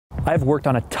I've worked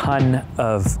on a ton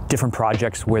of different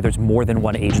projects where there's more than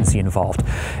one agency involved.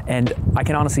 And I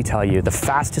can honestly tell you, the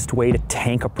fastest way to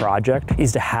tank a project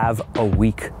is to have a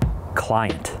weak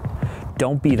client.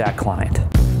 Don't be that client.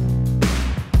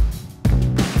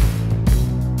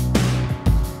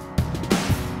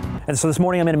 And so this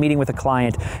morning I'm in a meeting with a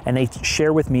client and they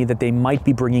share with me that they might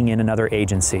be bringing in another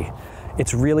agency.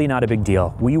 It's really not a big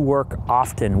deal. We work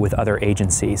often with other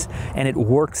agencies and it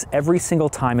works every single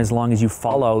time as long as you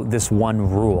follow this one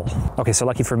rule. Okay, so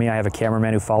lucky for me, I have a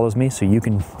cameraman who follows me, so you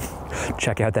can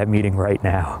check out that meeting right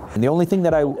now. And the only thing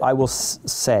that I will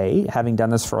say, having done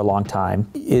this for a long time,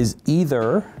 is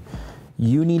either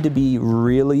you need to be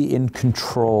really in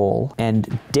control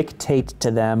and dictate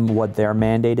to them what their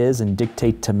mandate is and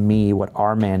dictate to me what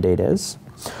our mandate is,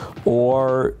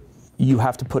 or you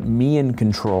have to put me in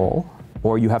control,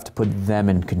 or you have to put them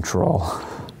in control.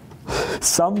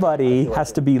 Somebody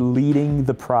has to be leading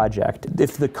the project.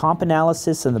 If the comp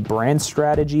analysis and the brand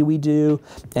strategy we do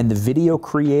and the video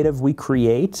creative we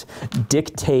create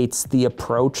dictates the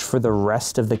approach for the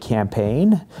rest of the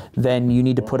campaign, then you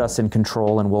need to put us in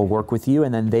control and we'll work with you,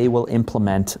 and then they will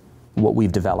implement what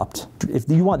we've developed. If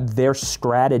you want their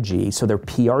strategy, so their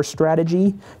PR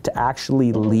strategy, to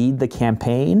actually lead the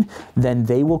campaign, then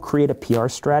they will create a PR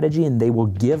strategy and they will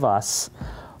give us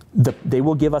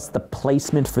the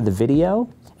placement for the video,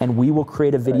 and we will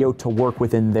create a video to work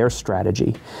within their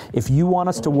strategy. If you want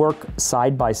us to work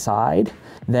side by side,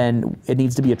 then it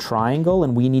needs to be a triangle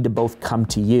and we need to both come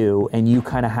to you, and you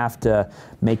kind of have to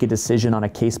make a decision on a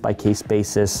case-by-case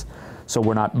basis so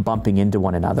we're not bumping into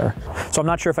one another. So I'm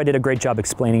not sure if I did a great job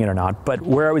explaining it or not, but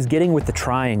where I was getting with the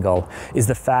triangle is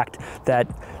the fact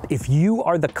that if you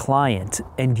are the client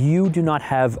and you do not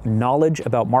have knowledge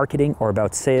about marketing or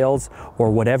about sales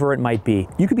or whatever it might be,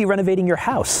 you could be renovating your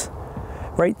house.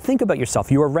 Right? Think about yourself.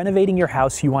 You are renovating your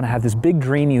house, you want to have this big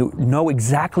dream, you know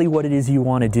exactly what it is you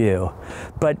want to do,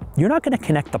 but you're not going to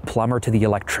connect the plumber to the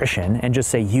electrician and just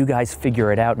say, you guys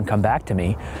figure it out and come back to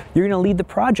me. You're going to lead the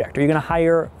project, or you're going to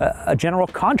hire a general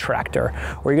contractor,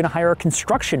 or you're going to hire a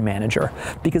construction manager,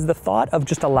 because the thought of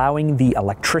just allowing the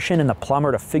electrician and the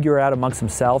plumber to figure it out amongst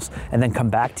themselves and then come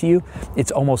back to you,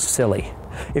 it's almost silly.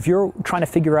 If you're trying to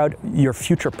figure out your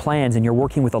future plans and you're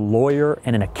working with a lawyer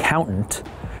and an accountant,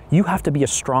 you have to be a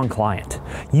strong client.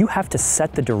 You have to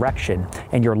set the direction,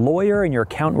 and your lawyer and your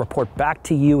accountant report back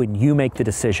to you and you make the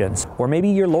decisions. Or maybe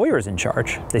your lawyer is in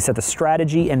charge. They set the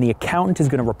strategy and the accountant is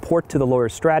going to report to the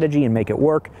lawyer's strategy and make it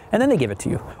work, and then they give it to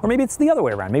you. Or maybe it's the other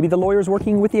way around. Maybe the lawyer is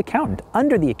working with the accountant,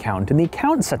 under the accountant, and the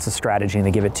accountant sets the strategy and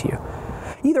they give it to you.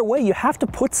 Either way, you have to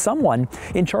put someone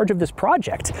in charge of this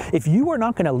project. If you are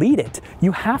not going to lead it,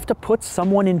 you have to put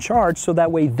someone in charge so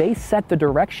that way they set the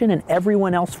direction and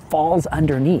everyone else falls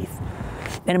underneath.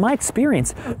 And in my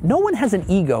experience, no one has an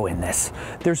ego in this.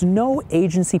 There's no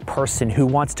agency person who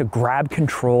wants to grab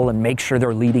control and make sure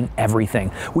they're leading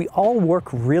everything. We all work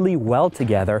really well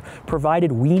together,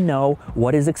 provided we know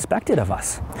what is expected of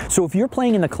us. So if you're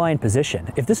playing in the client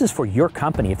position, if this is for your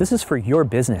company, if this is for your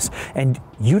business, and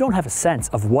you don't have a sense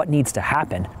of what needs to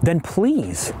happen, then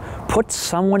please put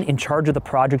someone in charge of the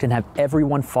project and have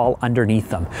everyone fall underneath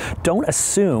them. Don't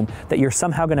assume that you're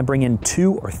somehow going to bring in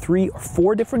 2 or 3 or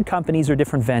 4 different companies or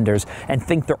different vendors and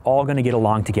think they're all going to get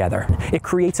along together. It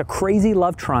creates a crazy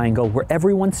love triangle where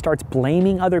everyone starts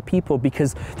blaming other people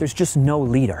because there's just no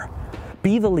leader.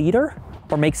 Be the leader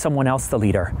or make someone else the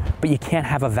leader, but you can't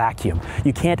have a vacuum.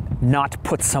 You can't not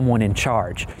put someone in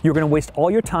charge. You're going to waste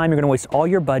all your time, you're going to waste all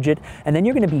your budget, and then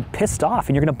you're going to be pissed off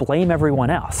and you're going to blame everyone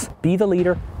else. Be the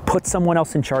leader, put someone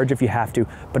else in charge if you have to,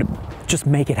 but just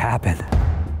make it happen.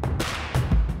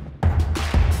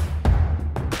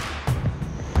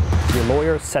 Your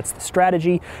lawyer sets the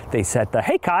strategy. They set the,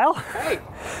 hey Kyle. Hey.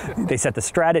 They set the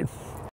strategy.